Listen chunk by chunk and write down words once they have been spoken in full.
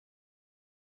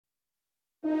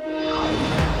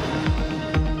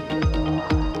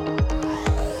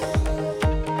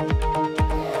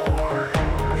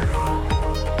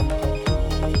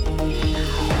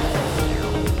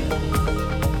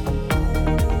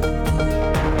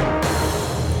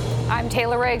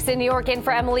Taylor Riggs in New York in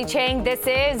for Emily Chang. This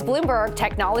is Bloomberg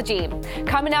Technology.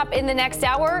 Coming up in the next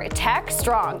hour, tech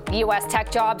strong. U.S.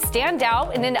 tech jobs stand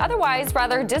out in an otherwise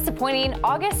rather disappointing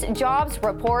August jobs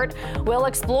report. We'll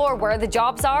explore where the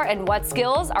jobs are and what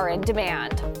skills are in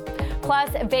demand. Plus,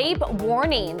 vape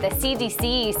warning. The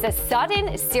CDC says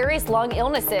sudden serious lung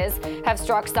illnesses have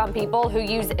struck some people who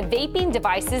use vaping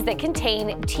devices that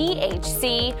contain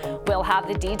THC. We'll have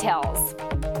the details.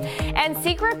 And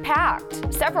secret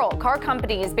pact. Several car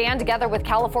companies band together with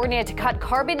California to cut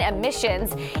carbon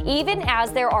emissions, even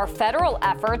as there are federal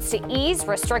efforts to ease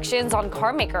restrictions on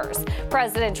car makers.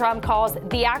 President Trump calls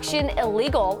the action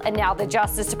illegal, and now the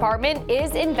Justice Department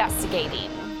is investigating.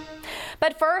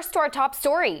 But first, to our top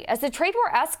story. As the trade war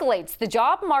escalates, the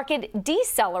job market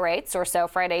decelerates, or so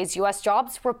Friday's U.S.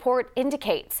 jobs report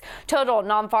indicates. Total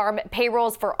non-farm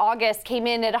payrolls for August came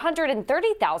in at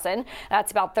 130,000. That's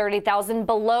about 30,000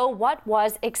 below what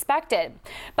was expected.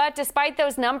 But despite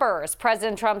those numbers,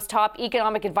 President Trump's top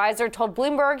economic advisor told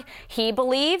Bloomberg he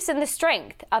believes in the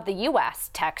strength of the U.S.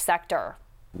 tech sector.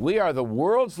 We are the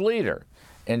world's leader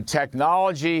in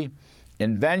technology,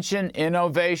 invention,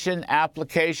 innovation,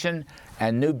 application,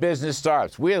 and new business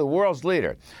startups. We are the world's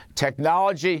leader.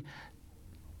 Technology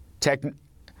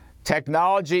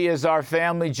is our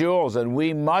family jewels, and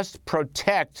we must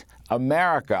protect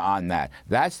America on that.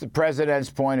 That's the president's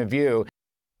point of view.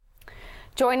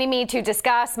 Joining me to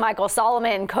discuss, Michael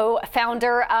Solomon,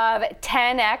 co-founder of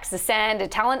 10X Ascend, a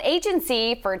talent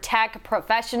agency for tech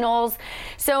professionals.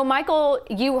 So, Michael,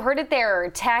 you heard it there.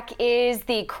 Tech is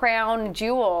the crown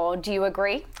jewel. Do you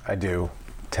agree? I do.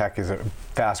 Tech is a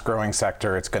fast-growing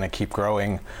sector. It's going to keep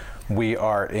growing. We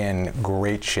are in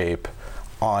great shape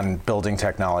on building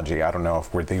technology. I don't know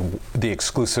if we're the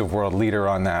exclusive world leader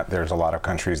on that. There's a lot of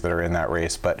countries that are in that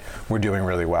race, but we're doing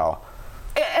really well.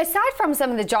 Aside from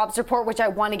some of the jobs report, which I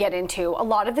want to get into, a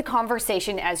lot of the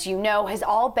conversation, as you know, has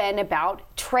all been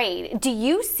about trade. Do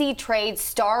you see trade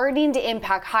starting to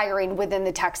impact hiring within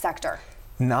the tech sector?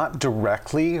 Not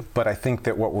directly, but I think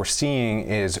that what we're seeing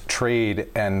is trade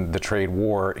and the trade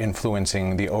war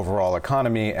influencing the overall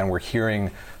economy, and we're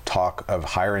hearing talk of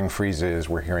hiring freezes,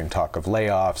 we're hearing talk of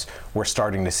layoffs, we're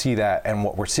starting to see that, and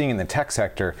what we're seeing in the tech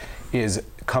sector is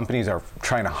companies are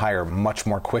trying to hire much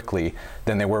more quickly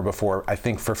than they were before, I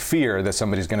think for fear that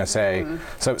somebody's going to say,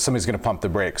 so somebody's going to pump the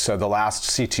brakes. So the last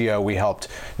CTO we helped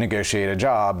negotiate a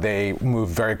job, they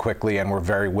moved very quickly and were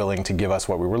very willing to give us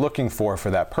what we were looking for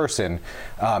that person.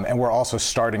 And we're also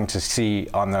starting to see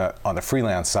on the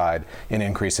freelance side an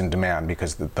increase in demand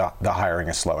because the hiring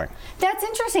is slowing. That's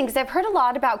interesting because I've heard a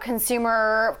lot about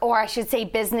consumer, or I should say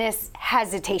business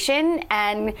hesitation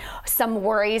and some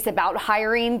worries about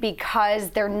hiring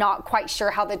because they're not quite sure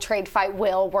how the trade fight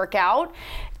will work out.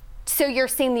 So you're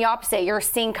seeing the opposite. You're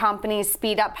seeing companies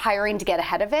speed up hiring to get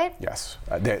ahead of it? Yes.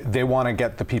 They want to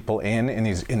get the people in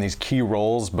these key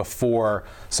roles before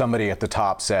somebody at the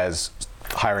top says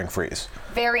hiring freeze.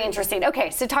 Very interesting. Okay,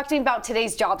 so talk to me about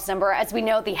today's jobs number. As we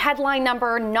know, the headline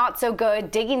number, not so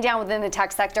good. Digging down within the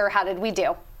tech sector, how did we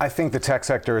do? I think the tech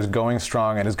sector is going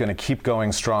strong and is going to keep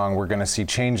going strong. We're going to see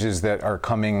changes that are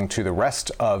coming to the rest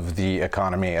of the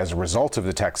economy as a result of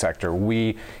the tech sector.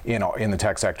 We, in the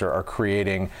tech sector, are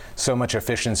creating so much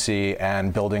efficiency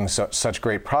and building such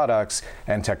great products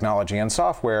and technology and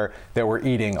software that we're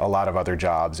eating a lot of other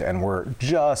jobs. And we're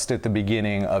just at the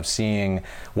beginning of seeing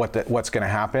what's going to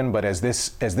happen. But as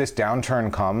this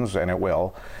downturn comes, and it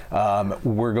will,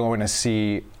 we're going to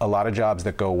see a lot of jobs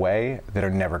that go away that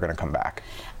are never going to come back.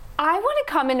 I want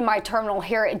to come into my terminal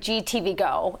here at GTV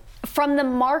Go. From the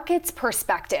market's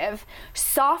perspective,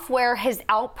 software has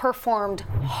outperformed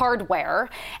hardware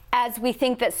as we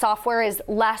think that software is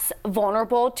less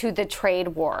vulnerable to the trade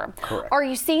war. Correct. Are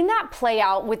you seeing that play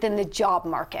out within the job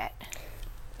market?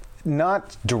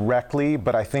 Not directly,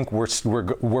 but I think we're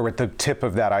at the tip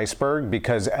of that iceberg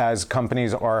because as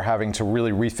companies are having to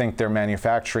really rethink their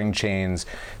manufacturing chains,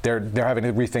 they're having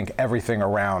to rethink everything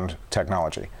around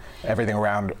technology. Everything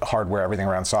around hardware, everything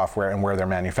around software, and where they're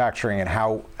manufacturing and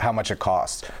how much it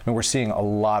costs. I mean, we're seeing a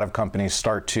lot of companies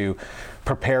start to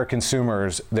prepare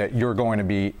consumers that you're going to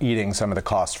be eating some of the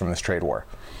costs from this trade war.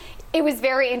 It was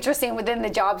very interesting within the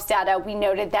jobs data. We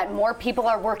noted that more people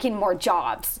are working more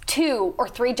jobs, 2 or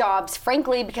 3 jobs,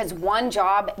 frankly, because one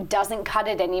job doesn't cut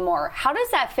it anymore. How does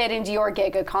that fit into your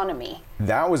gig economy?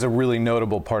 That was a really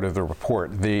notable part of the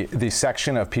report. The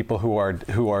section of people who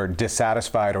are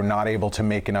dissatisfied or not able to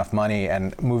make enough money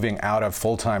and moving out of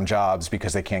full-time jobs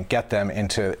because they can't get them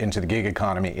into the gig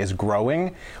economy is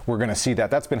growing. We're going to see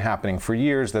that. That's been happening for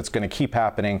years. That's going to keep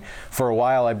happening. For a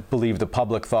while, I believe the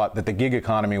public thought that the gig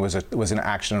economy was an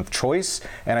action of choice.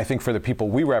 And I think for the people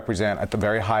we represent at the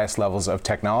very highest levels of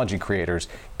technology creators,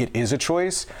 it is a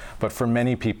choice. But for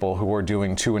many people who are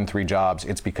doing 2 and 3 jobs,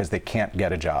 it's because they can't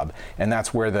get a job. And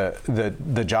that's where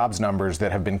the jobs numbers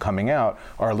that have been coming out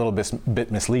are a little bit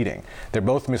misleading. They're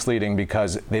both misleading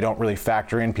because they don't really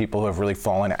factor in people who have really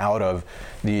fallen out of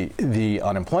the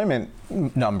unemployment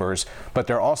numbers, but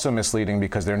they're also misleading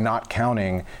because they're not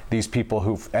counting these people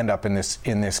who end up in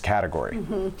this category.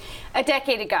 Mm-hmm. A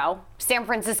decade ago, San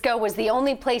Francisco was the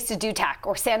only place to do tech,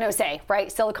 or San Jose, right?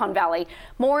 Silicon Valley.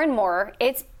 More and more,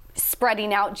 it's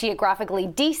spreading out geographically.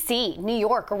 DC, New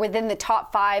York are within the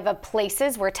top 5 of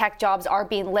places where tech jobs are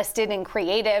being listed and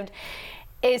created.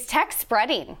 Is tech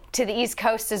spreading to the East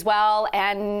Coast as well,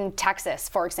 and Texas,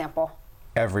 for example?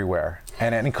 Everywhere.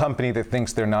 And any company that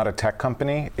thinks they're not a tech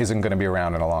company isn't going to be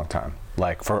around in a long time.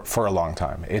 Like for a long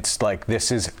time. It's like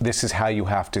this is how you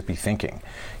have to be thinking.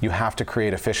 You have to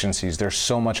create efficiencies. There's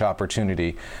so much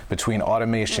opportunity between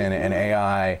automation and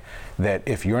AI that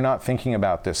if you're not thinking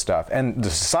about this stuff, and the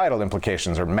societal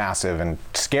implications are massive and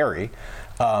scary,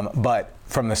 but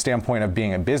from the standpoint of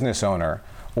being a business owner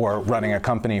or running a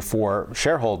company for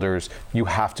shareholders, you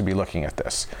have to be looking at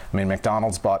this. I mean,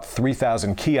 McDonald's bought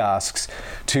 3,000 kiosks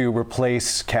to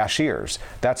replace cashiers.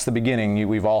 That's the beginning.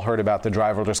 We've all heard about the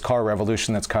driverless car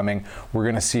revolution that's coming. We're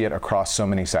going to see it across so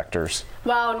many sectors.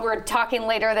 Well, and we're talking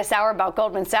later this hour about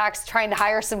Goldman Sachs trying to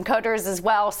hire some coders as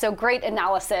well. So great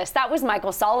analysis. That was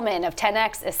Michael Solomon of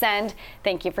 10X Ascend.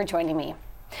 Thank you for joining me.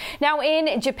 Now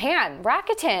in Japan,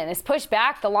 Rakuten has pushed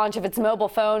back the launch of its mobile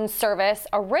phone service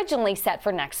originally set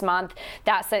for next month.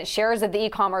 That sent shares of the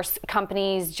e-commerce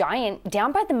company's giant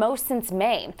down by the most since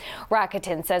May.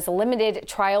 Rakuten says a limited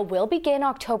trial will begin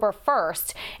October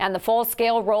 1st, and the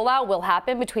full-scale rollout will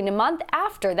happen between a month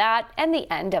after that and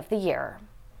the end of the year.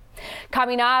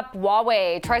 Coming up,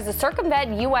 Huawei tries to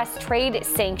circumvent U.S. trade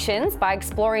sanctions by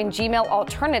exploring Gmail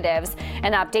alternatives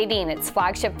and updating its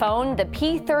flagship phone, the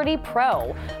P30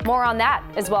 Pro. More on that,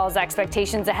 as well as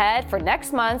expectations ahead for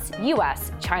next month's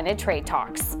U.S.-China trade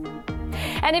talks.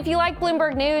 And if you like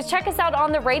Bloomberg News, check us out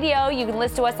on the radio. You can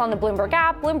listen to us on the Bloomberg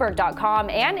app, Bloomberg.com,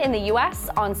 and in the U.S.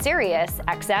 on Sirius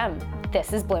XM.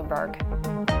 This is Bloomberg.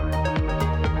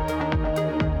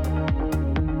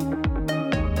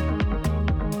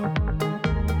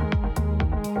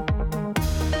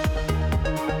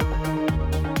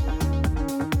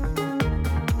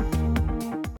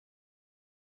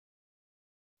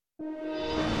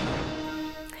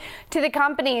 To the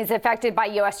companies affected by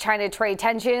U.S.-China trade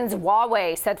tensions,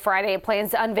 Huawei said Friday it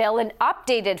plans to unveil an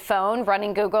updated phone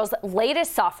running Google's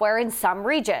latest software in some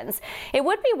regions. It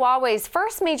would be Huawei's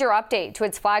first major update to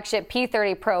its flagship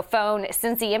P30 Pro phone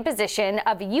since the imposition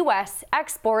of U.S.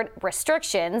 export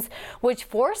restrictions, which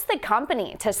forced the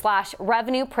company to slash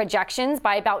revenue projections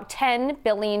by about $10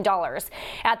 billion.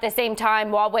 At the same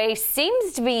time, Huawei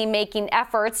seems to be making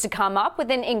efforts to come up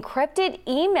with an encrypted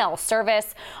email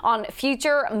service on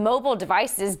future mobile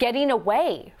devices, getting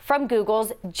away from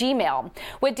Google's Gmail.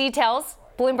 With details,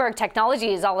 Bloomberg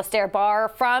Technology's Alistair Barr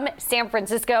from San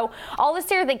Francisco.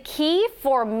 Alistair, the key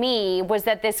for me was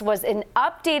that this was an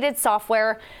updated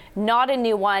software, not a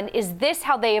new one. Is this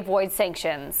how they avoid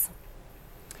sanctions?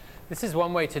 This is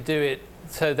one way to do it.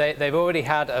 So they've already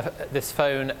had this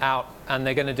phone out, and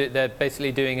they're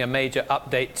basically doing a major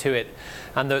update to it.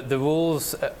 And the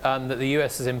rules that the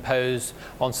US has imposed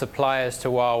on suppliers to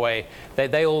Huawei,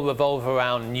 they all revolve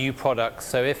around new products.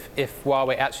 So if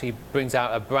Huawei actually brings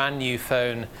out a brand new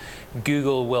phone,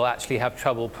 Google will actually have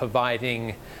trouble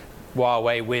providing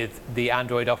Huawei with the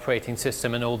Android operating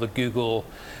system and all the Google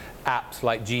apps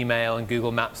like Gmail and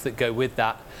Google Maps that go with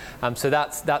that. So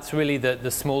that's really the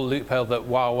small loophole that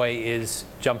Huawei is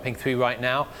jumping through right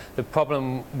now. The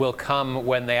problem will come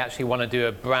when they actually want to do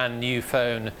a brand new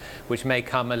phone, which may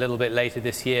come a little bit later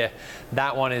this year.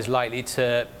 That one is likely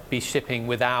to be shipping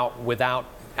without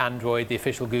Android, the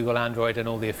official Google Android, and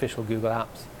all the official Google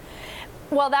apps.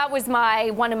 Well, that was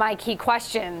one of my key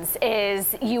questions,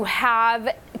 is you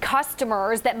have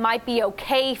customers that might be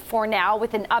okay for now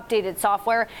with an updated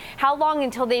software. How long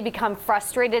until they become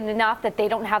frustrated enough that they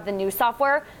don't have the new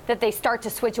software that they start to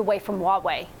switch away from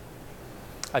Huawei?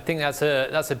 I think that's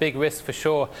a big risk for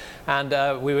sure.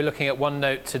 And we were looking at one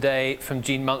note today from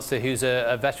Gene Munster, who's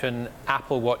a veteran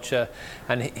Apple watcher,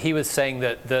 and he was saying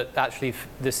that actually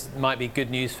this might be good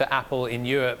news for Apple in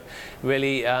Europe.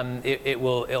 Really,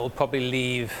 it'll probably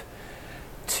leave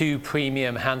two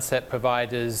premium handset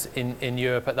providers in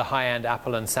Europe at the high end,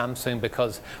 Apple and Samsung,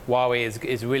 because Huawei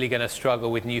is really going to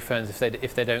struggle with new phones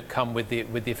if they don't come with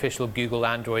the official Google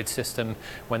Android system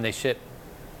when they ship.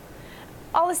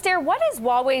 Alistair, what is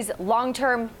Huawei's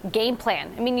long-term game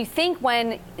plan? I mean, you think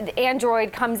when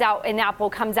Android comes out and Apple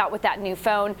comes out with that new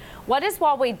phone, what does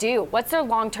Huawei do? What's their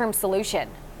long-term solution?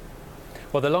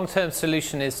 Well, the long-term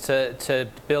solution is to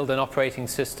build an operating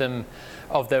system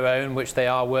of their own, which they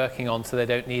are working on, so they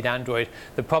don't need Android.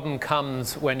 The problem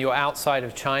comes when you're outside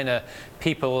of China.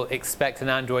 People expect an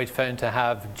Android phone to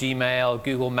have Gmail,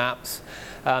 Google Maps,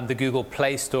 the Google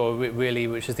Play Store, really,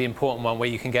 which is the important one, where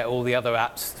you can get all the other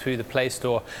apps through the Play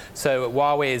Store. So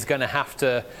Huawei is going to have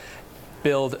to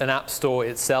build an app store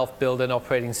itself, build an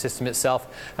operating system itself.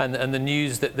 And the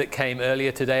news that came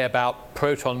earlier today about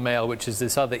Proton Mail, which is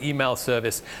this other email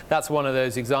service, that's one of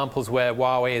those examples where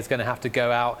Huawei is going to have to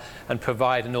go out and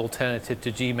provide an alternative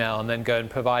to Gmail, and then go and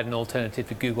provide an alternative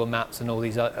to Google Maps and all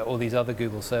these other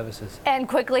Google services. And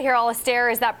quickly here, Alistair,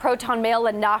 is that Proton Mail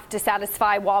enough to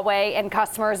satisfy Huawei and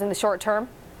customers in the short term?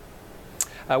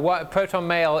 Proton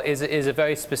Mail is a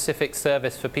very specific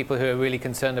service for people who are really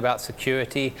concerned about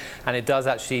security, and it does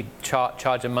actually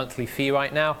charge a monthly fee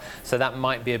right now, so that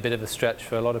might be a bit of a stretch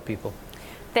for a lot of people.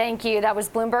 Thank you. That was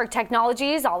Bloomberg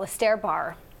Technologies' Alistair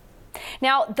Barr.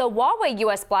 Now, the Huawei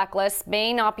U.S. blacklist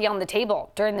may not be on the table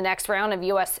during the next round of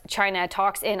U.S.-China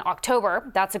talks in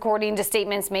October. That's according to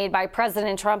statements made by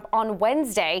President Trump on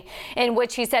Wednesday, in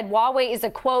which he said Huawei is a,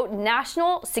 quote,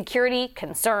 national security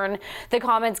concern. The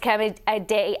comments came a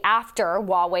day after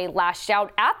Huawei lashed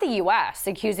out at the U.S.,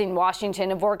 accusing Washington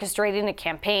of orchestrating a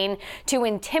campaign to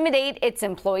intimidate its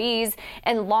employees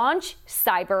and launch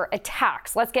cyber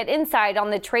attacks. Let's get insight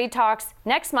on the trade talks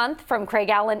next month from Craig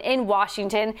Allen in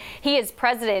Washington. He is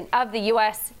president of the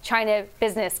U.S.-China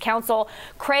Business Council.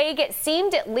 Craig, it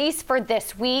seemed, at least for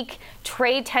this week,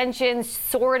 trade tensions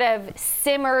sort of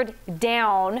simmered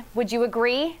down. Would you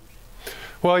agree?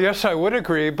 Well, yes, I would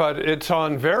agree, but it's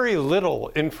on very little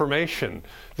information.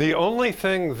 The only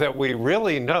thing that we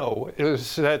really know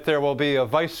is that there will be a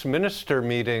vice minister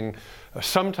meeting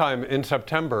sometime in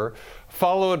September,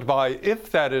 followed by,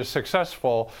 if that is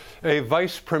successful, a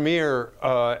vice premier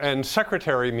and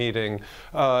secretary meeting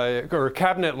or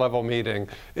cabinet level meeting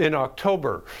in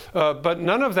October. But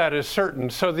none of that is certain.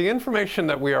 So the information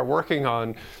that we are working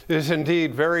on is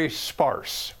indeed very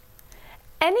sparse.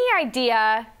 Any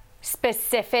idea,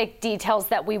 specific details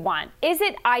that we want? Is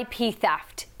it IP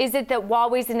theft? Is it that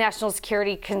Huawei's a national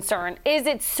security concern? Is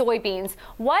it soybeans?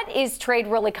 What is trade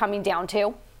really coming down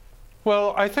to?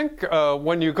 Well, I think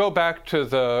when you go back to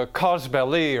the cause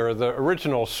belli, or the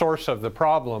original source of the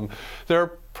problem, there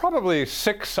are probably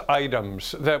 6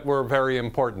 items that were very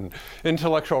important: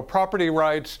 intellectual property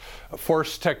rights,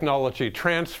 forced technology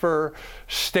transfer,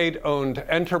 state-owned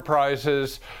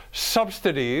enterprises,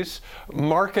 subsidies,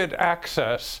 market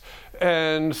access,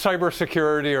 and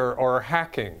cybersecurity or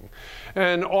hacking.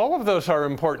 And all of those are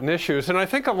important issues, and I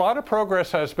think a lot of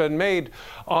progress has been made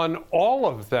on all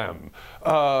of them.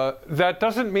 That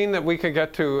doesn't mean that we can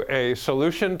get to a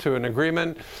solution, to an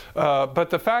agreement, but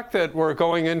the fact that we're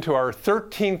going into our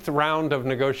 13th round of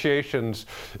negotiations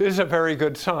is a very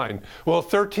good sign. Will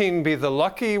 13 be the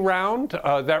lucky round?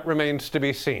 That remains to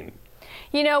be seen.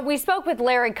 You know, we spoke with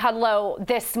Larry Kudlow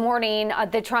this morning,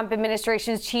 the Trump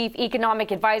administration's chief economic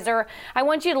advisor. I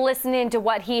want you to listen in to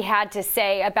what he had to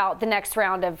say about the next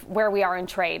round of where we are in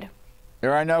trade.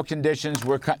 There are no conditions.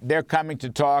 They're coming to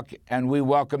talk, and we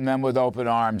welcome them with open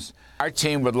arms. Our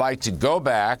team would like to go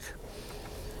back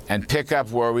and pick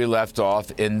up where we left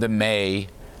off in the May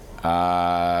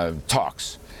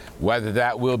talks. Whether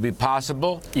that will be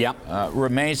possible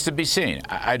remains to be seen.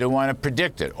 I don't want to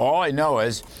predict it. All I know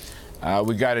is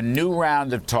we got a new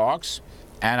round of talks,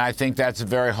 and I think that's a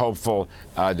very hopeful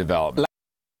development.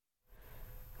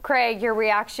 Craig, your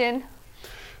reaction?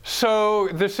 So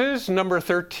this is number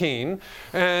 13,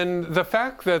 and the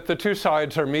fact that the two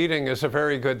sides are meeting is a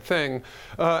very good thing.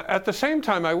 At the same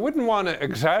time, I wouldn't want to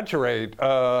exaggerate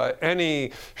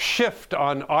any shift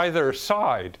on either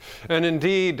side. And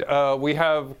indeed, we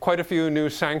have quite a few new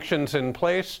sanctions in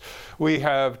place. We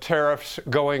have tariffs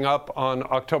going up on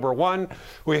October 1.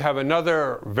 We have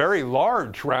another very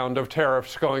large round of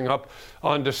tariffs going up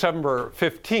on December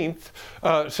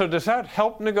 15th. So does that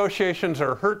help negotiations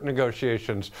or hurt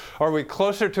negotiations? Are we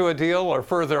closer to a deal or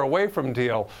further away from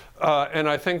deal? And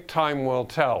I think time will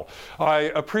tell.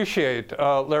 I appreciate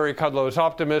Larry Kudlow's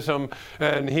optimism,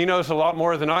 and he knows a lot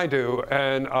more than I do,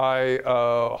 and I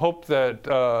hope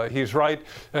that he's right,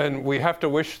 and we have to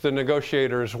wish the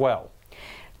negotiators well.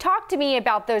 Talk to me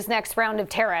about those next round of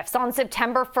tariffs. On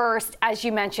September 1st, as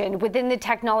you mentioned, within the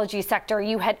technology sector,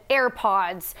 you had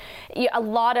AirPods, a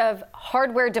lot of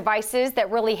hardware devices that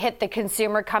really hit the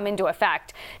consumer come into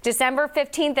effect. December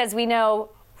 15th, as we know,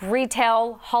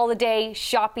 retail, holiday,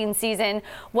 shopping season.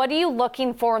 What are you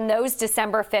looking for in those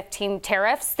December 15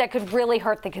 tariffs that could really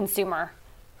hurt the consumer?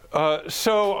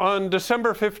 So on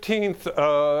December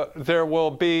 15th, there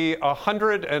will be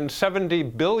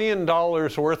 $170 billion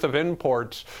worth of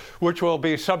imports, which will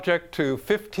be subject to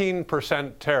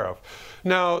 15% tariff.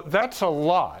 Now, that's a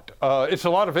lot. It's a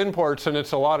lot of imports and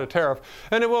it's a lot of tariff.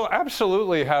 And it will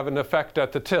absolutely have an effect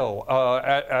at the till,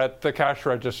 at the cash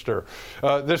register.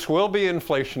 This will be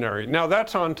inflationary. Now,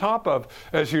 that's on top of,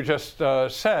 as you just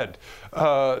said,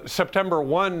 September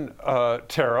 1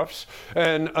 tariffs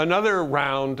and another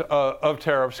round of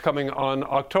tariffs coming on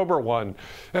October 1.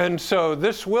 And so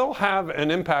this will have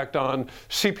an impact on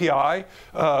CPI.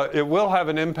 It will have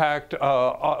an impact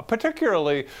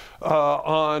particularly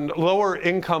on lower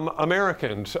income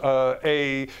Americans.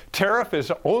 A tariff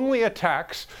is only a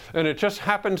tax, and it just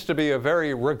happens to be a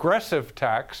very regressive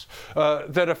tax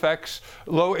that affects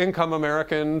low income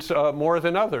Americans more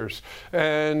than others.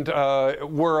 And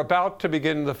we're about to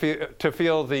begin to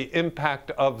feel the impact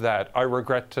of that, I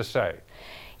regret to say.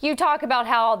 You talk about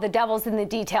how the devil's in the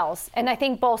details, and I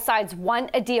think both sides want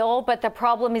a deal, but the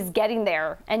problem is getting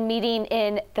there and meeting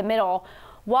in the middle.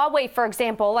 Huawei, for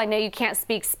example, I know you can't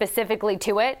speak specifically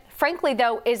to it, frankly,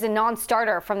 though, is a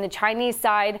non-starter from the Chinese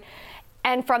side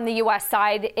and from the U.S.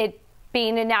 side, it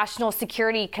being a national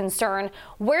security concern.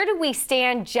 Where do we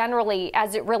stand generally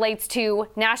as it relates to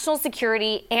national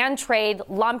security and trade,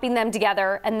 lumping them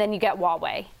together, and then you get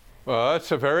Huawei? Well,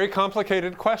 that's a very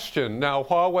complicated question. Now,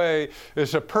 Huawei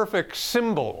is a perfect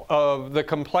symbol of the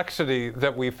complexity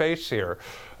that we face here.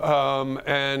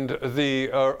 And the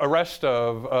arrest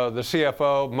of the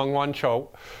CFO, Meng Wanzhou,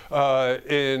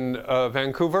 in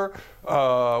Vancouver,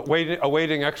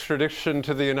 awaiting extradition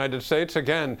to the United States,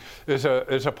 again, is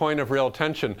a point of real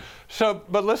tension. So,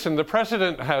 but listen, the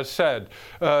president has said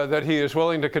that he is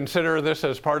willing to consider this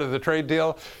as part of the trade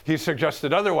deal. He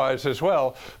suggested otherwise as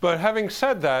well. But having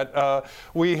said that,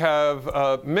 we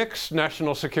have mixed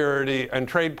national security and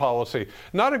trade policy.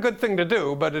 Not a good thing to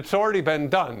do, but it's already been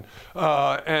done.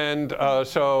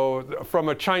 So from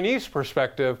a Chinese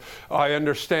perspective, I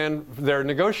understand their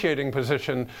negotiating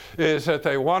position is that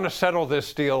they want to settle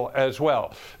this deal as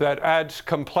well. That adds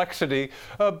complexity,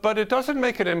 but it doesn't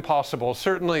make it impossible.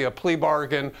 Certainly a plea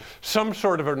bargain, some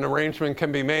sort of an arrangement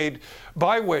can be made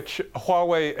by which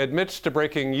Huawei admits to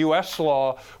breaking U.S.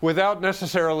 law without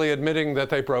necessarily admitting that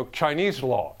they broke Chinese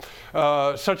law.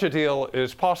 Such a deal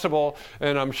is possible,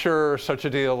 and I'm sure such a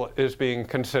deal is being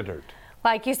considered.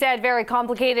 Like you said, very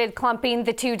complicated, clumping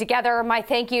the two together. My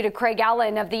thank you to Craig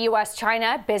Allen of the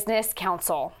U.S.-China Business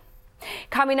Council.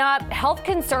 Coming up, health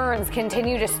concerns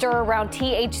continue to stir around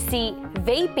THC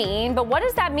vaping, but what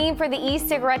does that mean for the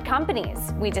e-cigarette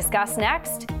companies? We discuss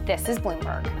next. This is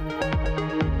Bloomberg.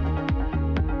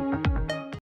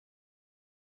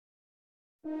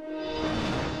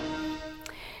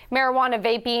 Marijuana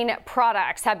vaping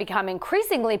products have become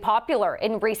increasingly popular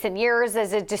in recent years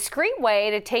as a discreet way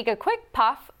to take a quick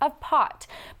puff of pot.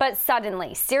 But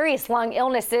suddenly, serious lung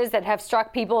illnesses that have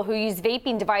struck people who use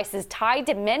vaping devices tied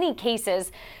to many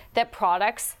cases that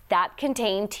products that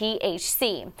contain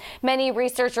THC. Many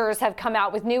researchers have come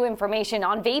out with new information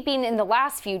on vaping in the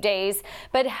last few days,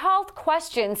 but health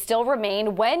questions still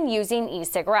remain when using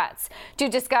e-cigarettes. To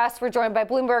discuss, we're joined by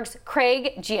Bloomberg's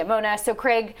Craig Giammona. So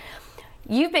Craig,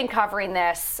 you've been covering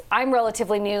this. I'm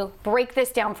relatively new. Break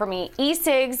this down for me.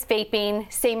 E-cigs, vaping,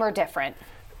 same or different?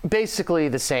 Basically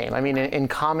the same. I mean, in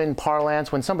common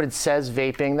parlance, when somebody says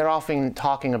vaping, they're often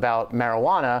talking about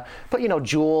marijuana, but, you know,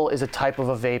 Juul is a type of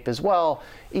a vape as well.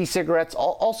 E-cigarettes,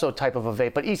 also a type of a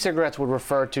vape, but e-cigarettes would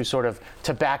refer to sort of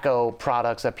tobacco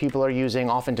products that people are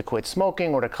using often to quit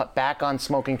smoking or to cut back on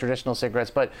smoking traditional cigarettes.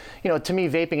 But, you know, to me,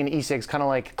 vaping and e-cigs kind of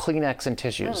like Kleenex and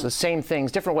tissues, the same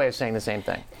things, different way of saying the same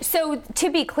thing. So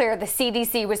to be clear, the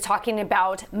CDC was talking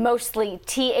about mostly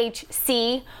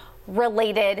THC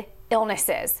related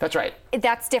illnesses. That's right.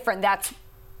 That's different. That's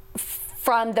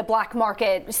from the black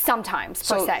market sometimes,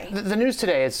 per se. The news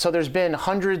today is, so there's been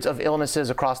hundreds of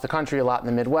illnesses across the country, a lot in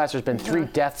the Midwest. There's been 3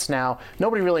 deaths now.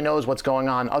 Nobody really knows what's going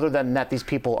on other than that these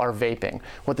people are vaping.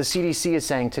 What the CDC is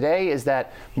saying today is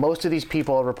that most of these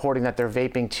people are reporting that they're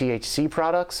vaping THC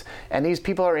products, and these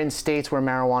people are in states where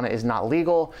marijuana is not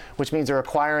legal, which means they're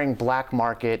acquiring black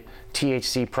market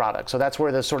THC products. So that's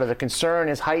where the sort of the concern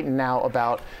is heightened now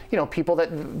about, people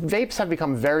that vapes have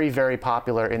become very, very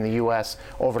popular in the U.S.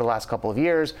 over the last couple of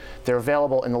years. They're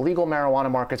available in the legal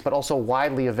marijuana markets, but also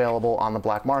widely available on the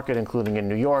black market, including in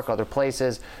New York, other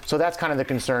places. So that's kind of the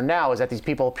concern now, is that these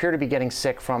people appear to be getting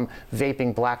sick from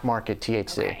vaping black market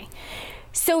THC. Okay.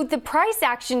 So the price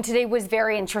action today was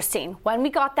very interesting. When we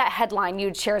got that headline,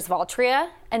 huge shares of Altria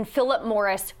and Philip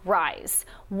Morris rise.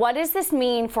 What does this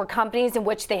mean for companies in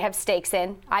which they have stakes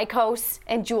in, IQOS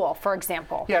and Juul, for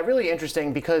example? Yeah, really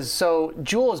interesting, because so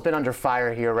Juul has been under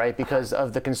fire here, right, because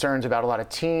of the concerns about a lot of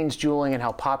teens juuling and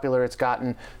how popular it's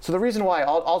gotten. So the reason why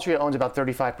Altria owns about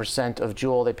 35% of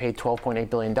Juul, they paid $12.8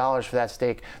 billion for that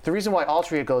stake. The reason why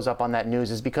Altria goes up on that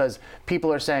news is because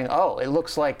people are saying, oh, it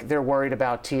looks like they're worried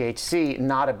about THC,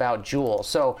 not about Juul.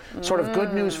 So sort of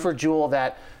good news for Juul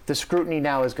that the scrutiny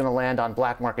now is going to land on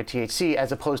black market THC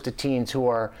as opposed to teens who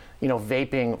are,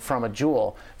 vaping from a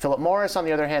Juul. Philip Morris, on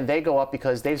the other hand, they go up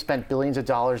because they've spent billions of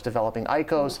dollars developing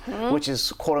IQOS, which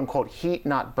is quote unquote heat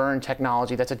not burn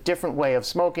technology. That's a different way of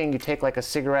smoking. You take like a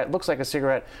cigarette, looks like a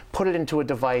cigarette, put it into a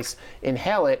device,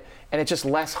 inhale it, and it's just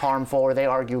less harmful, or they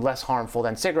argue less harmful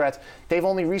than cigarettes. They've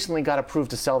only recently got approved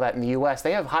to sell that in the US.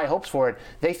 They have high hopes for it.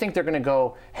 They think they're going to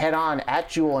go head on at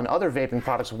Juul and other vaping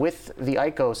products with the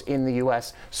IQOS in the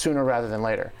US sooner rather than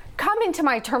later. Come into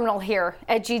my terminal here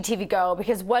at GTV Go,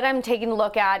 because what I'm taking a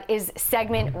look at is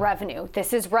segment revenue.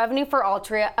 This is revenue for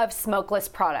Altria of smokeless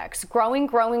products. Growing,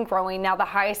 now the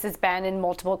highest has been in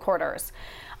multiple quarters.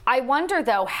 I wonder,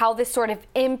 though, how this sort of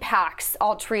impacts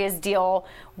Altria's deal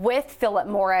with Philip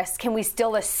Morris. Can we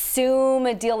still assume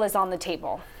a deal is on the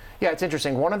table? Yeah, it's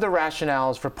interesting. One of the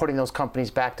rationales for putting those companies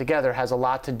back together has a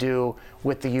lot to do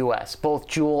with the U.S., both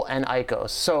Juul and IQOS.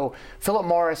 So Philip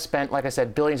Morris spent, like I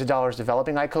said, billions of dollars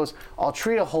developing IQOS.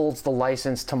 Altria holds the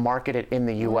license to market it in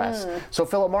the U.S. So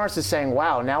Philip Morris is saying,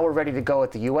 wow, now we're ready to go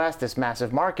at the U.S., this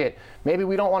massive market. Maybe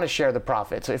we don't want to share the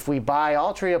profits. If we buy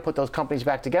Altria, put those companies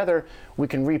back together, we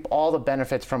can reap all the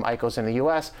benefits from IQOS in the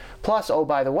U.S. Plus, oh,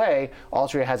 by the way,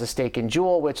 Altria has a stake in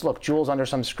Juul, which, look, Juul's under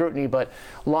some scrutiny, but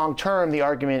long term, the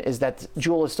argument is that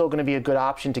Juul is still going to be a good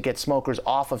option to get smokers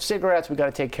off of cigarettes. We got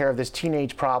to take care of this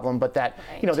teenage problem, but that,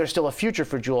 there's still a future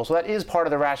for Juul. So that is part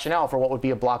of the rationale for what would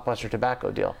be a blockbuster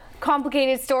tobacco deal.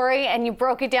 Complicated story, and you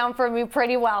broke it down for me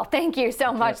pretty well. Thank you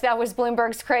so much. That was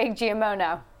Bloomberg's Craig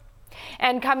Giamono.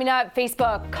 And coming up,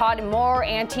 Facebook caught in more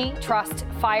antitrust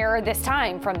fire, this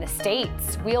time from the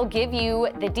States. We'll give you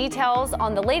the details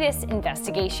on the latest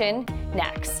investigation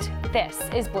next. This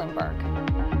is Bloomberg.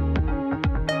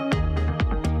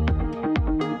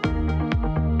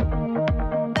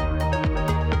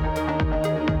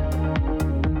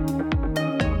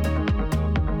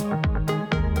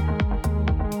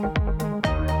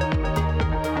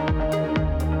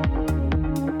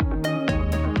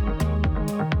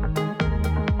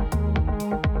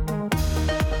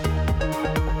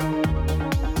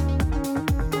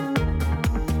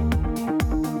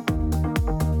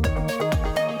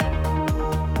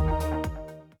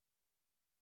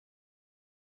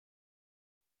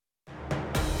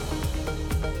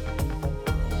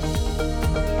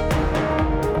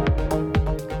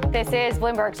 This is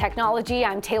Bloomberg Technology.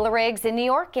 I'm Taylor Riggs in New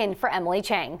York, in for Emily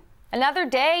Chang. Another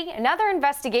day, another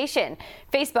investigation.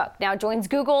 Facebook now joins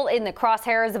Google in the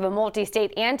crosshairs of a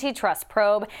multi-state antitrust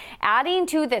probe, adding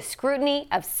to the scrutiny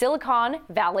of Silicon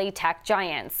Valley tech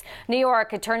giants. New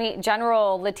York Attorney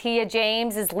General Letitia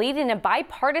James is leading a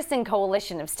bipartisan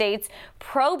coalition of states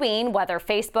probing whether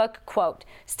Facebook, quote,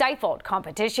 stifled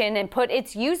competition and put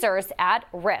its users at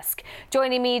risk.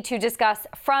 Joining me to discuss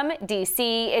from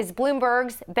D.C. is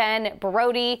Bloomberg's Ben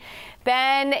Brody.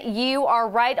 Ben, you are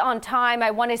right on time.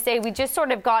 I want to say we just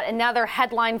sort of got another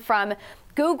headline from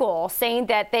Google saying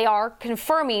that they are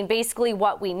confirming basically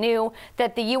what we knew,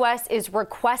 that the U.S. is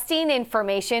requesting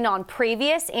information on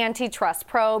previous antitrust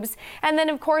probes. And then,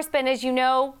 of course, Ben, as you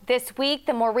know, this week,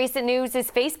 the more recent news is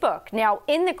Facebook now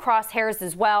in the crosshairs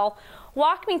as well.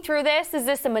 Walk me through this. Is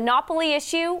this a monopoly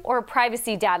issue or a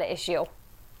privacy data issue?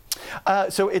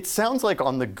 So it sounds like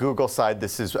on the Google side,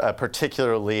 this is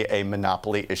particularly a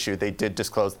monopoly issue. They did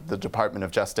disclose that the Department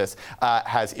of Justice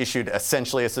has issued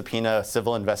essentially a subpoena, a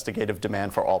civil investigative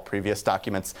demand for all previous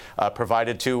documents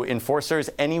provided to enforcers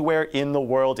anywhere in the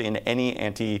world in any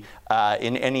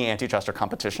antitrust or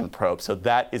competition probe. So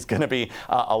that is going to be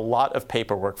a lot of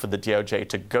paperwork for the DOJ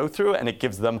to go through, and it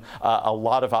gives them a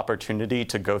lot of opportunity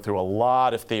to go through a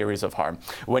lot of theories of harm.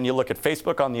 When you look at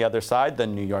Facebook on the other side, the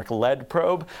New York-led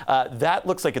probe, that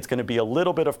looks like it's going to be a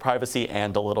little bit of privacy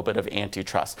and a little bit of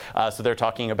antitrust. So they're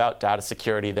talking about data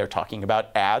security. They're talking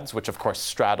about ads, which of course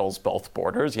straddles both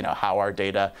borders, how our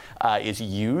data is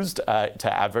used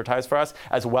to advertise for us,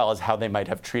 as well as how they might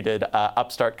have treated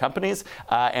upstart companies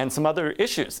and some other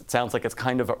issues. It sounds like it's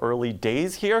kind of early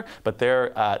days here, but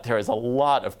there is a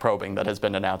lot of probing that has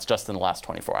been announced just in the last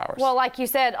 24 hours. Well, like you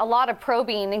said, a lot of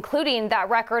probing, including that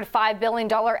record $5 billion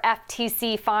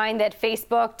FTC fine that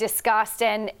Facebook discussed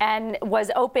and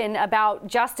was open about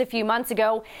just a few months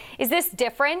ago. Is this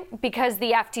different because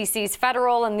the FTC is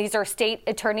federal and these are state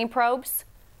attorney probes?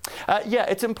 Yeah,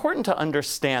 it's important to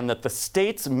understand that the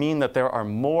states mean that there are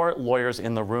more lawyers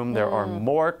in the room. There are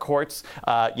more courts,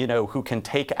 who can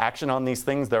take action on these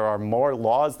things. There are more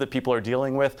laws that people are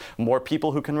dealing with, more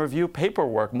people who can review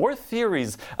paperwork, more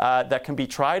theories that can be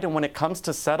tried. And when it comes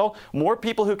to settle, more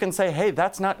people who can say, hey,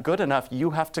 that's not good enough.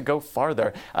 You have to go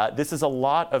farther. This is a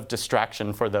lot of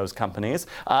distraction for those companies.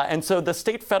 And so the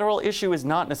state-federal issue is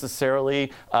not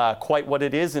necessarily quite what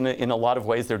it is. In a lot of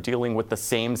ways, they're dealing with the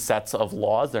same sets of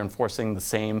laws. They're enforcing the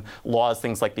same laws,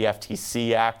 things like the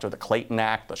FTC Act or the Clayton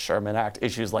Act, the Sherman Act,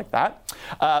 issues like that.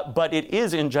 But it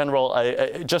is, in general,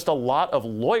 just a lot of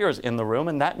lawyers in the room,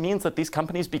 and that means that these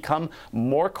companies become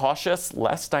more cautious,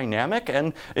 less dynamic,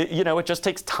 and it just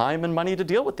takes time and money to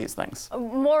deal with these things.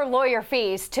 More lawyer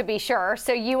fees, to be sure.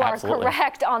 So you are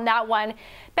correct on that one.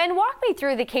 Ben, walk me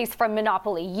through the case from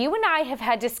Monopoly. You and I have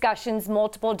had discussions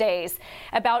multiple days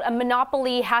about a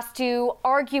monopoly has to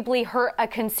arguably hurt a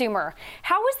consumer.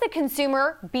 How is the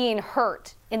consumer being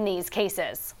hurt in these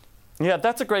cases? Yeah,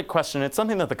 that's a great question. It's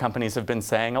something that the companies have been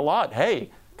saying a lot.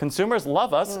 Hey, consumers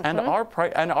love us, and our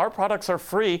products are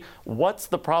free. What's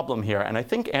the problem here? And I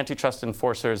think antitrust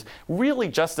enforcers really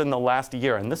just in the last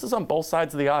year, and this is on both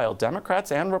sides of the aisle,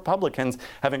 Democrats and Republicans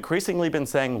have increasingly been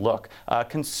saying, look,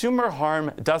 consumer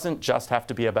harm doesn't just have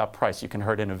to be about price. You can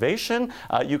hurt innovation.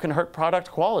 You can hurt product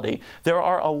quality. There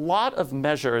are a lot of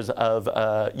measures of,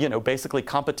 basically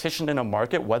competition in a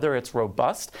market, whether it's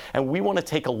robust, and we want to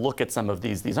take a look at some of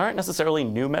these. These aren't necessarily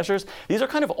new measures. These are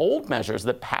kind of old measures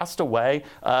that passed away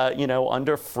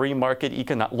under free market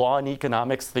law and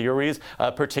economics theories,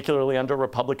 particularly under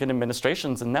Republican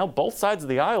administrations. And now both sides of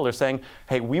the aisle are saying,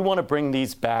 hey, we want to bring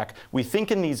these back. We think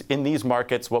in these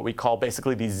markets, what we call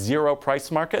basically these zero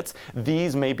price markets,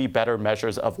 these may be better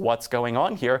measures of what's going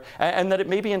on here, and that it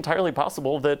may be entirely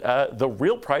possible that the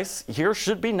real price here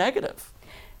should be negative.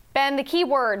 Ben, the key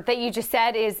word that you just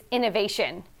said is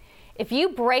innovation. If you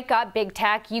break up big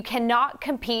tech, you cannot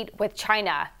compete with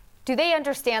China. Do they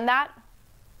understand that?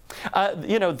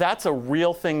 That's a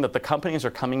real thing that the companies are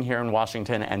coming here in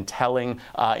Washington and telling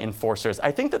enforcers.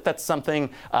 I think that that's something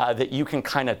that you can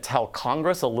kind of tell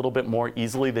Congress a little bit more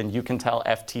easily than you can tell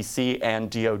FTC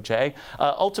and DOJ.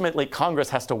 Ultimately, Congress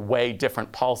has to weigh different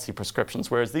policy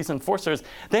prescriptions, whereas these enforcers,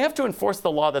 they have to enforce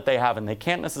the law that they have, and they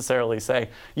can't necessarily say,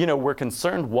 we're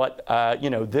concerned what,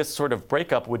 this sort of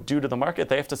breakup would do to the market.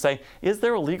 They have to say, is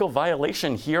there a legal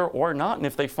violation here or not? And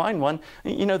if they find one,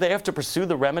 they have to pursue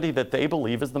the remedy that they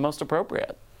believe is the most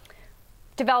appropriate.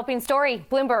 Developing story.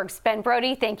 Bloomberg's Ben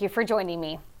Brody, thank you for joining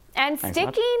me. And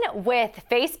sticking with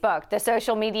Facebook, the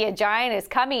social media giant is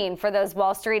coming for those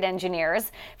Wall Street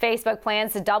engineers. Facebook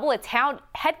plans to double its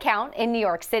headcount in New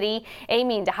York City,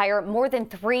 aiming to hire more than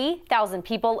 3,000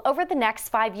 people over the next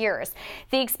 5 years.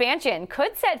 The expansion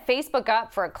could set Facebook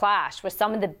up for a clash with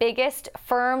some of the biggest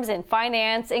firms in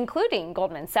finance, including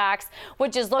Goldman Sachs,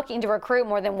 which is looking to recruit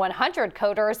more than 100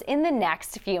 coders in the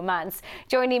next few months.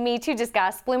 Joining me to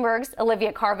discuss, Bloomberg's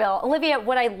Olivia Carville. Olivia,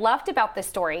 what I loved about this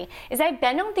story is I've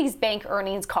been on these bank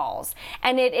earnings calls,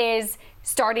 and it is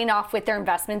starting off with their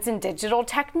investments in digital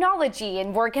technology,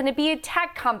 and we're going to be a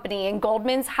tech company, and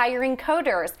Goldman's hiring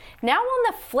coders. Now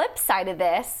on the flip side of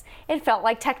this, it felt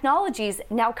like technology's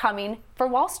now coming for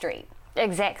Wall Street.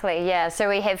 Exactly, yeah. So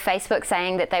we have Facebook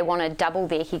saying that they want to double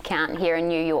their headcount here in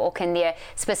New York, and they're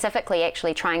specifically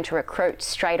actually trying to recruit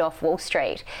straight off Wall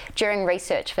Street. During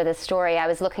research for this story, I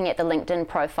was looking at the LinkedIn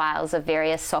profiles of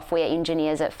various software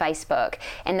engineers at Facebook,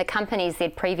 and the companies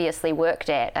they'd previously worked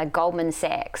at are Goldman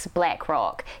Sachs,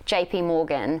 BlackRock, JP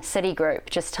Morgan, Citigroup,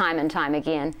 just time and time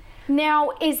again.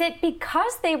 Now, is it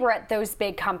because they were at those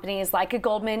big companies like a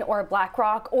Goldman or a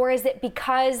BlackRock, or is it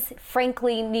because,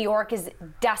 frankly, New York is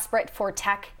desperate for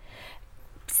tech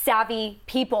savvy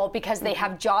people because they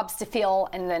have jobs to fill,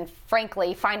 and then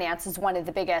frankly finance is one of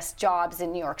the biggest jobs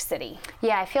in New York City?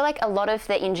 Yeah, I feel like a lot of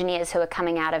the engineers who are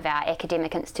coming out of our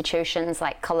academic institutions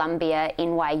like Columbia,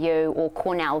 NYU or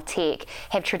Cornell Tech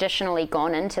have traditionally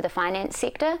gone into the finance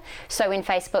sector. So when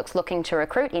Facebook's looking to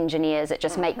recruit engineers, it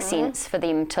just makes sense for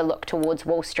them to look towards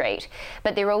Wall Street.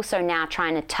 But they're also now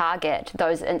trying to target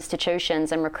those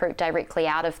institutions and recruit directly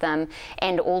out of them,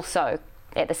 and also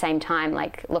at the same time,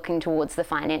 like looking towards the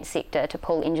finance sector to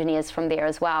pull engineers from there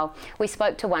as well. We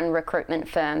spoke to one recruitment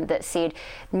firm that said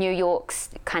New York's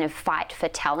kind of fight for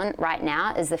talent right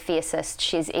now is the fiercest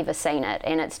she's ever seen it,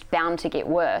 and it's bound to get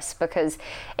worse because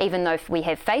even though we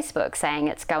have Facebook saying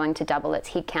it's going to double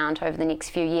its headcount over the next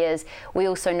few years, we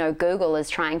also know Google is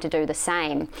trying to do the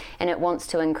same, and it wants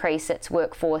to increase its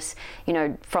workforce, you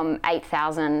know, from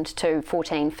 8,000 to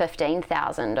 14,000,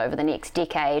 15,000 over the next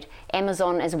decade.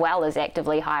 Amazon as well is actively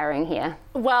hiring here.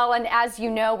 Well, and as you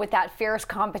know, with that fierce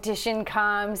competition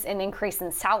comes an increase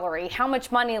in salary. How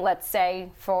much money, let's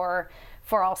say, for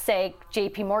I'll say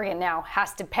JP Morgan now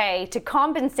has to pay to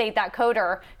compensate that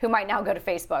coder who might now go to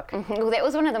Facebook? Well, that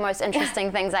was one of the most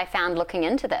interesting things I found looking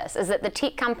into this, is that the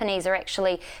tech companies are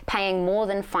actually paying more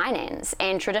than finance,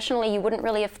 and traditionally you wouldn't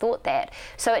really have thought that.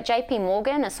 So at JP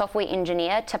Morgan, a software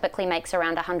engineer typically makes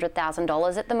around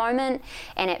 $100,000 at the moment,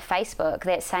 and at Facebook,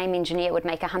 that same engineer would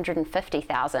make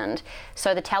 $150,000.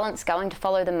 So the talent's going to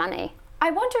follow the money. I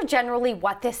wonder generally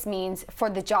what this means for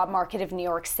the job market of New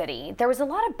York City. There was a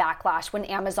lot of backlash when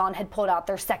Amazon had pulled out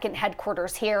their second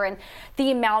headquarters here and the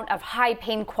amount of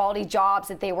high-paying quality jobs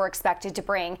that they were expected to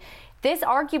bring. This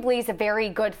arguably is a very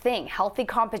good thing. Healthy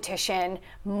competition,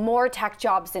 more tech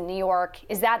jobs in New York.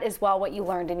 Is that as well what you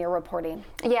learned in your reporting?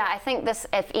 Yeah, I think this,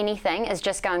 if anything, is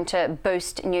just going to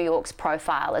boost New York's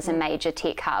profile as a major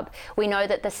tech hub. We know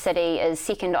that the city is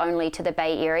second only to the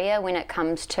Bay Area when it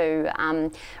comes to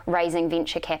raising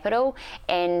venture capital.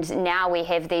 And now we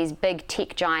have these big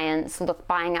tech giants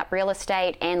buying up real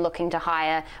estate and looking to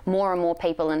hire more and more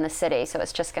people in the city. So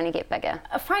it's just going to get bigger.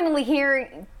 Finally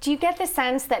here, do you get the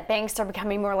sense that banks are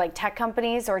becoming more like tech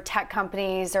companies, or tech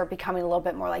companies are becoming a little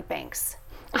bit more like banks?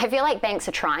 I feel like banks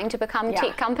are trying to become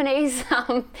tech companies,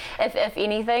 if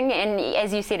anything. And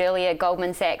as you said earlier,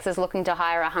 Goldman Sachs is looking to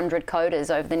hire 100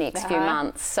 coders over the next few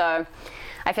months. So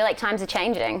I feel like times are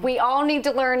changing. We all need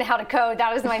to learn how to code.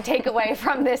 That was my takeaway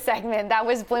from this segment. That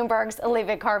was Bloomberg's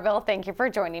Olivia Carville. Thank you for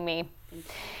joining me.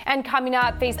 And coming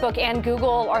up, Facebook and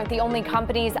Google aren't the only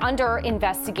companies under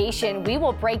investigation. We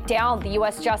will break down the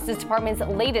U.S. Justice Department's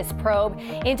latest probe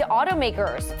into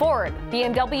automakers Ford,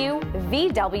 BMW,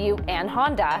 VW, and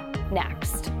Honda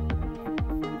next.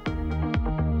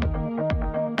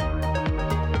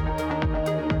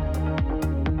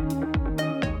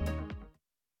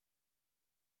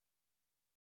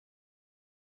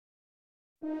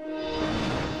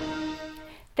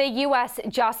 The U.S.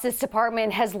 Justice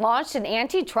Department has launched an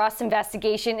antitrust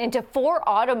investigation into 4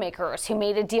 automakers who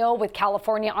made a deal with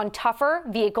California on tougher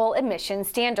vehicle emission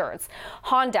standards.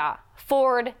 Honda,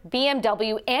 Ford,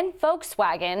 BMW, and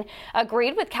Volkswagen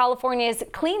agreed with California's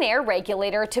clean air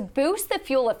regulator to boost the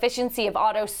fuel efficiency of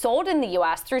autos sold in the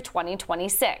U.S. through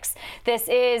 2026. This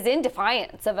is in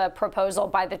defiance of a proposal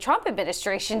by the Trump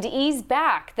administration to ease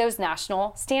back those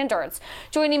national standards.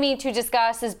 Joining me to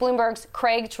discuss is Bloomberg's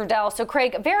Craig Trudell. So,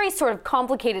 Craig, a very sort of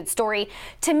complicated story.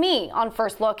 To me, on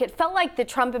first look, it felt like the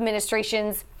Trump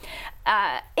administration's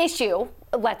issue,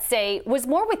 let's say, was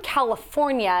more with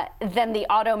California than the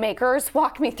automakers.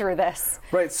 Walk me through this.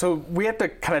 Right. So we have to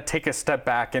kind of take a step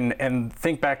back and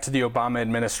think back to the Obama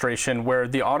administration, where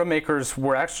the automakers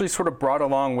were actually sort of brought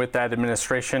along with that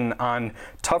administration on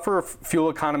tougher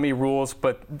fuel economy rules,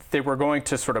 but they were going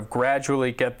to sort of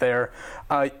gradually get there.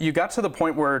 You got to the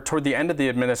point where toward the end of the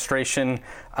administration,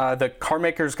 the car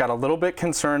makers got a little bit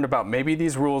concerned about maybe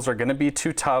these rules are going to be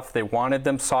too tough. They wanted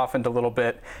them softened a little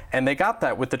bit, and they got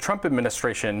that with the Trump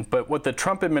administration. But what the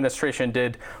Trump administration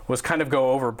did was kind of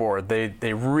go overboard.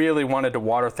 They really wanted to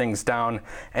water things down.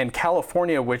 And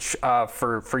California, which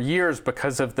for years,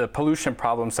 because of the pollution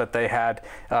problems that they had,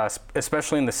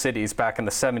 especially in the cities back in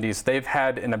the 70s, they've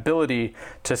had an ability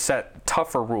to set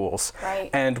tougher rules. Right.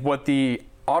 And what the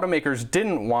automakers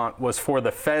didn't want was for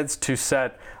the feds to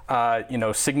set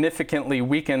significantly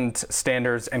weakened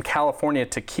standards and California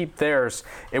to keep theirs.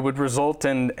 It would result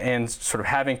in sort of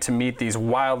having to meet these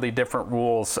wildly different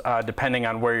rules depending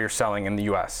on where you're selling in the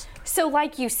U.S. So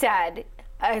like you said,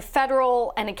 a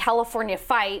federal and a California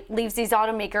fight leaves these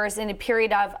automakers in a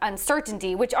period of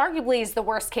uncertainty, which arguably is the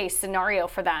worst case scenario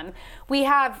for them. We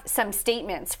have some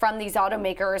statements from these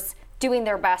automakers doing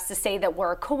their best to say that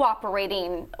we're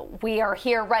cooperating. We are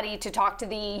here ready to talk to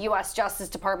the U.S. Justice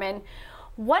Department.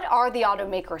 What are the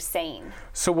automakers saying?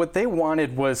 So what they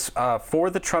wanted was for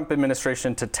the Trump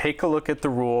administration to take a look at the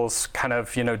rules, kind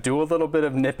of, do a little bit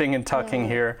of nipping and tucking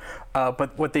here.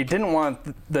 But what they didn't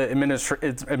want the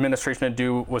administration to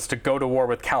do was to go to war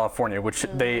with California, which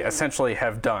they essentially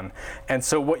have done. And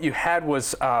so what you had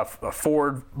was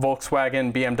Ford,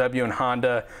 Volkswagen, BMW, and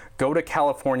Honda go to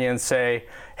California and say,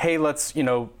 hey, let's,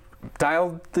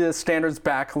 dial the standards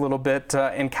back a little bit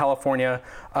in California,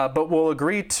 but we'll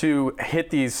agree to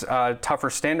hit these tougher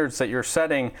standards that you're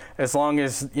setting as long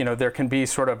as there can be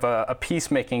sort of a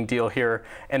peacemaking deal here.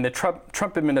 And the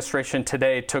Trump administration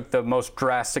today took the most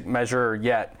drastic measure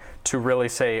yet to really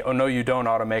say, oh no, you don't,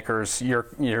 automakers.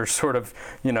 You're sort of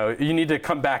you need to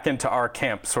come back into our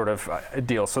camp sort of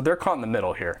deal. So they're caught in the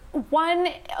middle here. One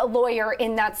lawyer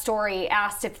in that story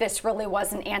asked if this really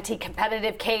was an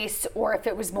anti-competitive case or if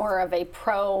it was more of a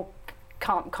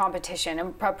pro-competition, a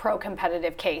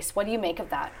pro-competitive case. What do you make of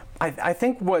that? I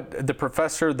think what the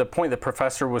point the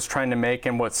professor was trying to make,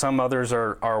 and what some others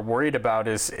are worried about,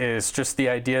 is just the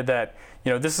idea that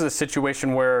this is a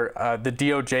situation where the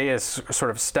DOJ is sort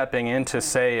of stepping in to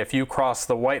say, if you cross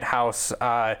the White House,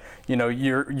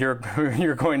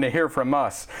 you're going to hear from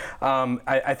us.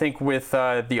 I think with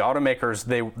the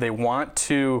automakers, they want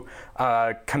to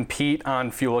compete on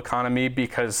fuel economy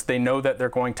because they know that they're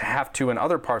going to have to in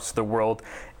other parts of the world.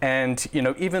 And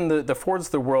even the Fords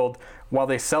of the world, while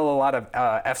they sell a lot of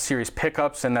F-Series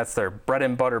pickups and that's their bread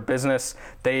and butter business,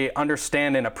 they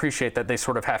understand and appreciate that they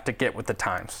sort of have to get with the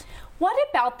times. What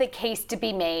about the case to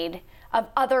be made of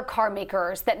other car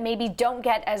makers that maybe don't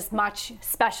get as much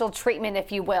special treatment,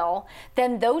 if you will,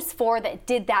 than those four that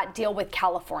did that deal with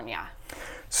California?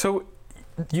 So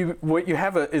what you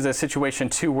have is a situation,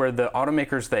 too, where the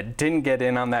automakers that didn't get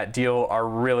in on that deal are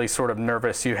really sort of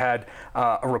nervous. You had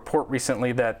a report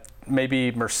recently that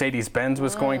maybe Mercedes-Benz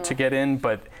was going to get in,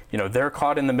 but they're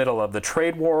caught in the middle of the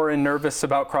trade war and nervous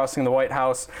about crossing the White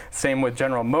House. Same with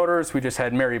General Motors. We just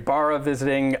had Mary Barra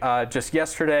visiting just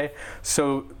yesterday.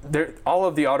 So all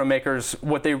of the automakers,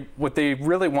 what they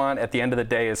really want at the end of the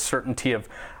day is certainty of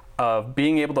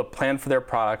being able to plan for their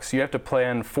products. You have to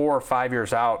plan 4 or 5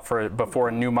 years out before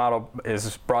a new model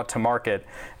is brought to market.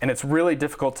 And it's really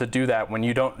difficult to do that when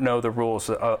you don't know the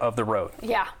rules of the road.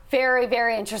 Yeah, very,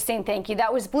 very interesting. Thank you.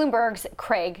 That was Bloomberg's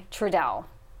Craig Trudell.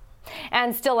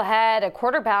 And still ahead, a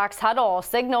quarterback's huddle.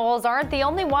 Signals aren't the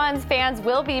only ones fans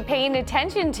will be paying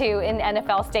attention to in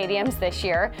NFL stadiums this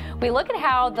year. We look at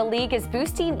how the league is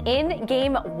boosting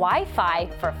in-game Wi-Fi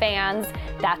for fans.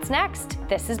 That's next.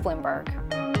 This is Bloomberg.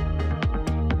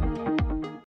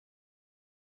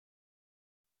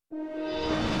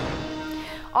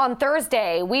 On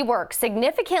Thursday, WeWork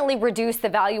significantly reduced the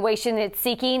valuation it's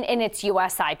seeking in its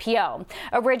U.S. IPO.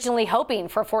 Originally hoping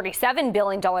for $47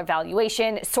 billion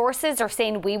valuation, sources are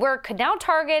saying WeWork could now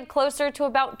target closer to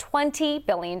about $20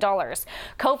 billion.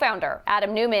 Co-founder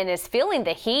Adam Neumann is feeling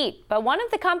the heat, but one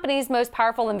of the company's most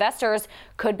powerful investors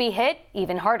could be hit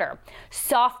even harder.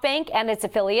 SoftBank and its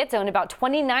affiliates own about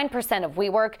 29% of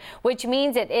WeWork, which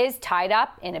means it is tied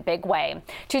up in a big way.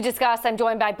 To discuss, I'm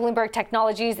joined by Bloomberg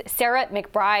Technology's Sarah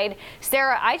McBride.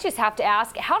 Sarah, I just have to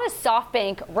ask, how does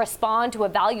SoftBank respond to a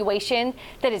valuation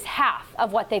that is half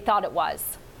of what they thought it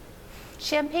was?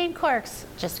 Champagne corks.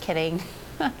 Just kidding.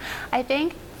 I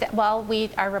think that,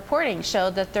 our reporting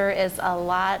showed that there is a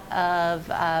lot of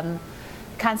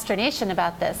consternation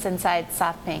about this inside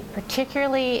SoftBank,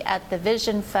 particularly at the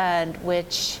Vision Fund,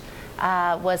 which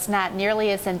was not nearly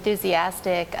as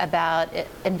enthusiastic about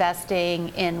investing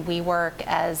in WeWork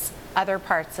as other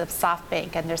parts of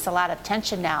SoftBank, and there's a lot of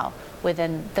tension now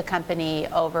within the company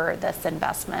over this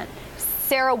investment.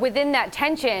 Sarah, within that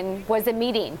tension was a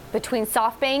meeting between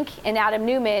SoftBank and Adam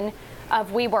Neumann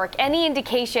of WeWork. Any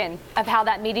indication of how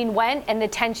that meeting went and the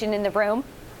tension in the room?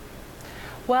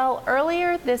 Well,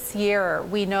 earlier this year,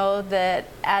 we know that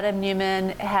Adam Neumann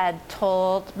had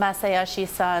told Masayoshi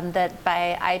Son that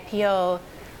by IPO,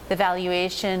 the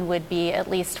valuation would be at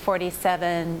least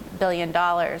 $47 billion.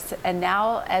 And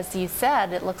now, as you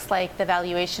said, it looks like the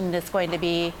valuation is going to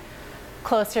be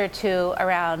closer to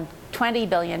around $20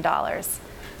 billion.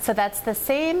 So that's the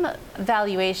same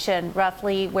valuation,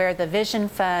 roughly, where the Vision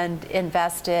Fund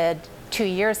invested 2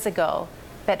 years ago.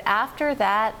 But after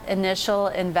that initial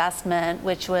investment,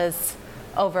 which was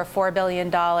over $4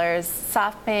 billion,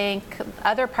 SoftBank,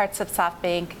 other parts of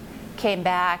SoftBank, came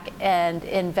back and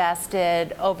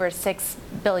invested over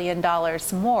 $6 billion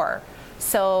more.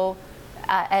 So,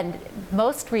 and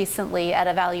most recently at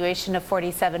a valuation of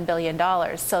 $47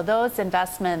 billion. So those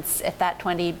investments, if that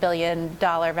 $20 billion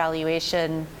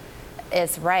valuation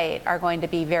is right, are going to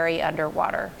be very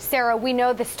underwater. Sarah, we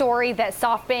know the story that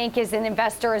SoftBank is an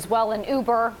investor as well in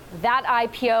Uber. That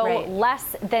IPO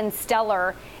less than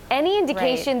stellar. Any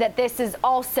indication that this is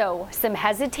also some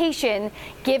hesitation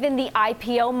given the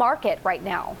IPO market right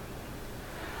now?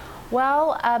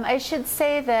 Well, I should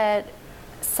say that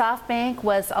SoftBank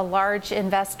was a large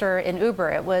investor in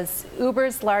Uber. It was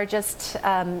Uber's largest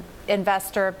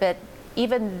investor, but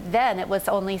even then it was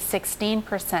only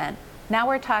 16%. Now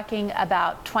we're talking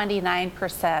about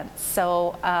 29%.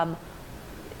 So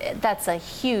that's a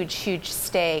huge, huge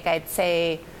stake. I'd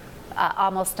say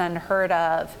almost unheard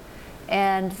of.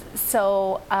 And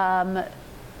so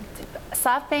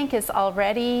SoftBank is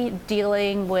already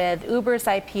dealing with Uber's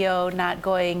IPO not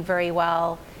going very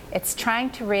well. It's trying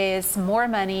to raise more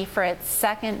money for its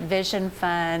second vision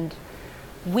fund.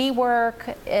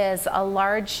 WeWork is a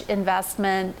large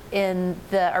investment in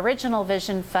the original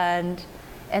vision fund.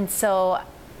 And so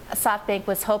SoftBank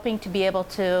was hoping to be able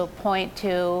to point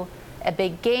to a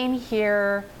big gain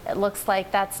here. It looks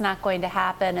like that's not going to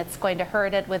happen. It's going to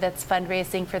hurt it with its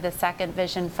fundraising for the second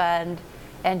vision fund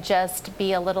and just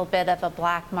be a little bit of a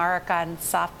black mark on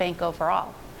SoftBank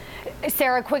overall.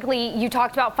 Sarah, quickly, you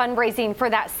talked about fundraising for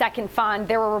that second fund.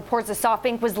 There were reports that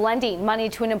SoftBank was lending money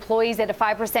to an employees at a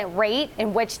 5% rate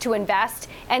in which to invest.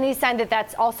 Any sign that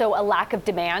that's also a lack of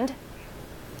demand?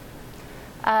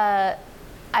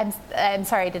 I'm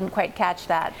sorry, I didn't quite catch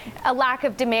that. A lack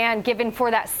of demand given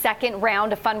for that second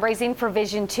round of fundraising for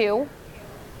Vision 2?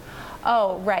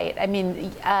 Oh, right. I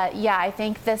mean, yeah, I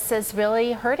think this is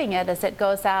really hurting it as it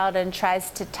goes out and tries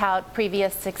to tout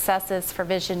previous successes for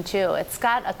Vision 2. It's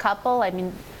got a couple. I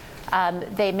mean,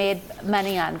 they made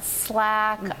money on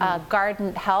Slack.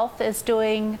 Guardant Health is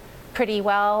doing pretty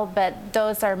well, but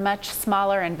those are much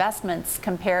smaller investments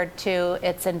compared to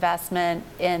its investment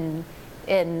in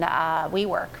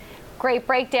WeWork. Great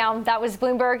breakdown. That was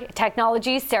Bloomberg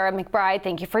Technology's Sarah McBride.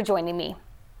 Thank you for joining me.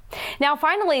 Now,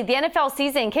 finally, the NFL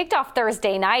season kicked off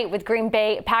Thursday night with Green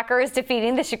Bay Packers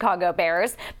defeating the Chicago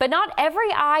Bears. But not every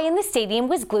eye in the stadium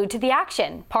was glued to the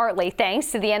action, partly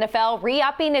thanks to the NFL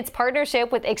re-upping its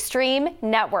partnership with Extreme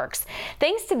Networks.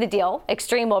 Thanks to the deal,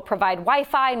 Extreme will provide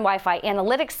Wi-Fi and Wi-Fi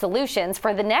analytics solutions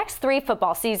for the next 3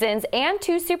 football seasons and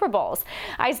 2 Super Bowls.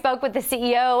 I spoke with the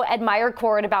CEO, Ed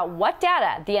Meyercord, about what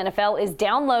data the NFL is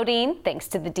downloading thanks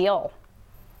to the deal.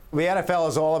 The NFL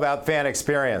is all about fan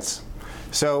experience.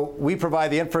 So we provide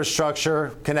the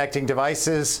infrastructure connecting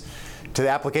devices to the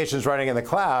applications running in the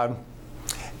cloud.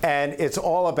 And it's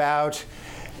all about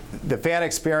the fan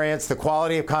experience, the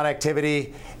quality of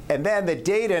connectivity, and then the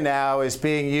data now is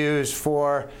being used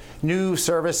for new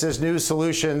services, new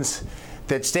solutions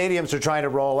that stadiums are trying to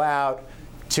roll out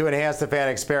to enhance the fan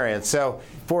experience. So,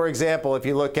 for example, if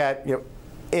you look at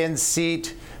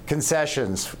in-seat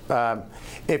concessions,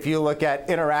 if you look at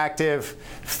interactive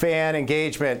fan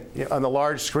engagement on the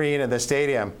large screen in the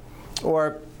stadium,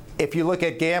 or if you look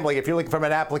at gambling, if you're looking from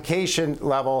an application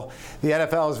level, the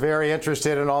NFL is very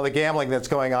interested in all the gambling that's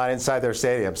going on inside their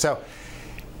stadium. So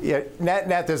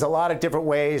net, there's a lot of different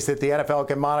ways that the NFL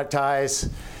can monetize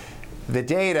the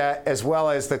data, as well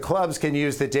as the clubs can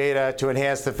use the data to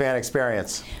enhance the fan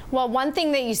experience. Well, one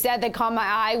thing that you said that caught my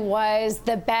eye was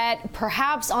the bet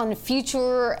perhaps on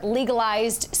future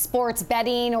legalized sports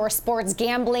betting or sports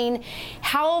gambling.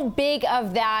 How big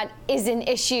of that is an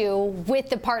issue with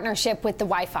the partnership with the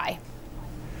Wi-Fi?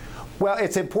 Well,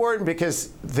 it's important because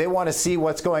they want to see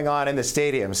what's going on in the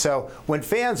stadium. So when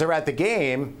fans are at the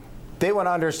game, they want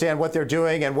to understand what they're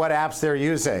doing and what apps they're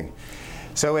using.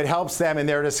 So it helps them in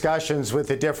their discussions with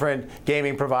the different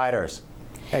gaming providers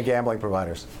and gambling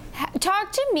providers.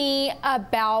 Talk to me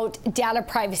about data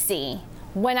privacy.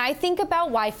 When I think about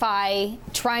Wi-Fi,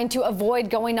 trying to avoid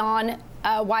going on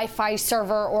a Wi-Fi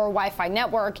server or Wi-Fi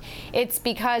network, it's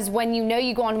because when you know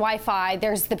you go on Wi-Fi,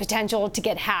 there's the potential to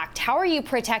get hacked. How are you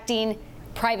protecting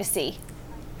privacy?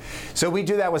 So we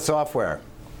do that with software.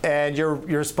 And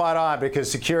you're spot on,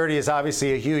 because security is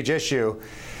obviously a huge issue.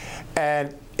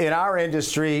 And in our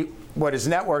industry, what is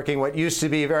networking, what used to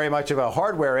be very much of a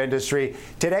hardware industry,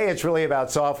 today it's really about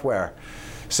software.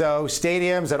 So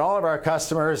stadiums and all of our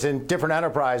customers in different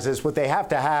enterprises, what they have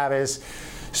to have is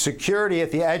security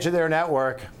at the edge of their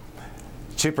network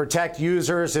to protect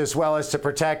users, as well as to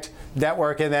protect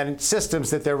network and then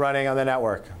systems that they're running on the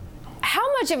network. How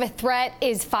much of a threat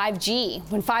is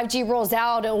 5G? When 5G rolls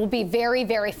out, it will be very,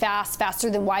 very fast, faster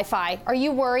than Wi-Fi. Are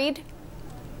you worried?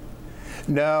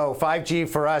 No, 5G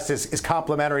for us is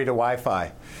complementary to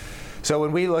Wi-Fi. So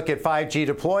when we look at 5G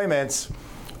deployments,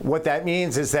 what that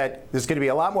means is that there's going to be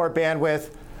a lot more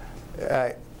bandwidth,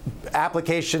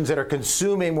 applications that are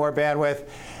consuming more bandwidth,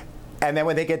 and then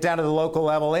when they get down to the local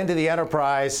level into the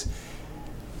enterprise,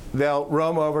 they'll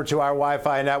roam over to our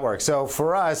Wi-Fi network. So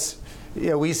for us,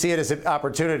 we see it as an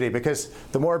opportunity because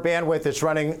the more bandwidth that's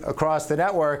running across the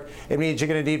network, it means you're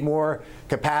going to need more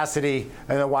capacity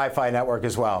in the Wi-Fi network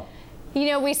as well.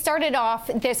 We started off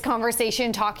this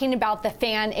conversation talking about the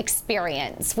fan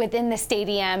experience within the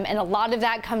stadium, and a lot of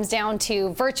that comes down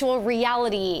to virtual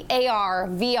reality, AR,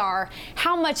 VR.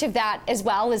 How much of that as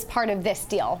well is part of this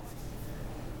deal?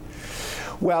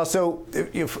 Well, so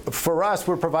for us,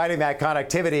 we're providing that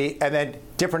connectivity, and then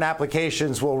different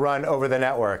applications will run over the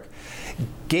network.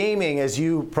 Gaming, as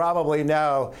you probably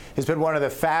know, has been one of the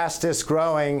fastest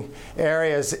growing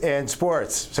areas in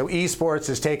sports. So esports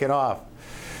has taken off.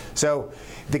 So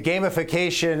the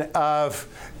gamification of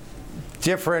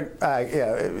different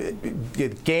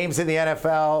games in the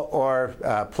NFL or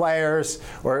players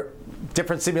or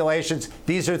different simulations,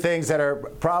 these are things that are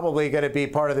probably going to be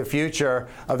part of the future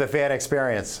of the fan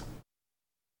experience.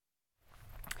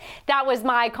 That was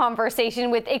my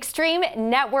conversation with Extreme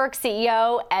Network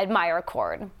CEO Ed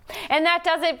Meyercord. And that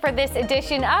does it for this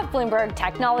edition of Bloomberg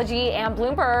Technology. And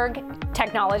Bloomberg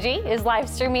Technology is live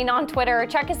streaming on Twitter.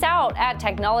 Check us out at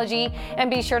Technology, and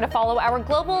be sure to follow our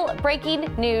global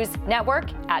breaking news network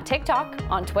at TikTok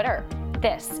on Twitter.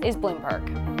 This is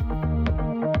Bloomberg.